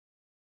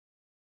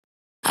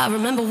I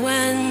remember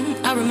when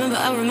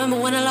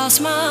I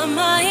lost my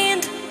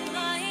mind.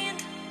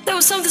 There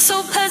was something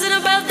so pleasant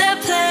about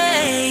that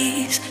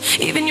place.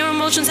 Even your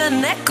emotions had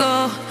an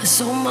echo,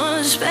 so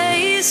much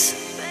space.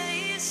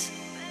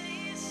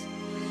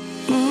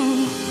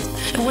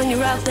 And when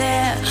you're out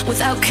there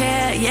without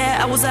care, yeah,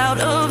 I was out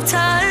of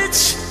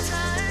touch.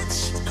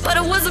 But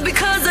it wasn't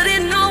because I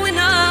didn't know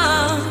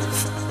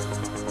enough.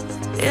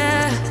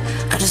 Yeah,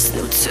 I just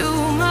knew too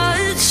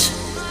much.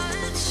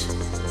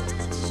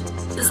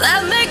 Does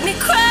that make me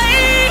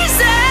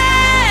crazy?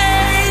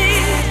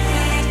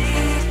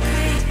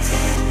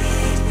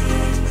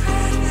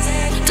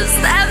 Does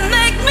that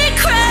make me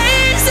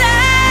crazy?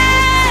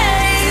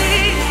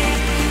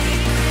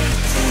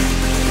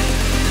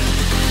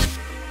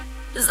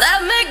 Does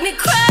that make me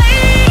crazy?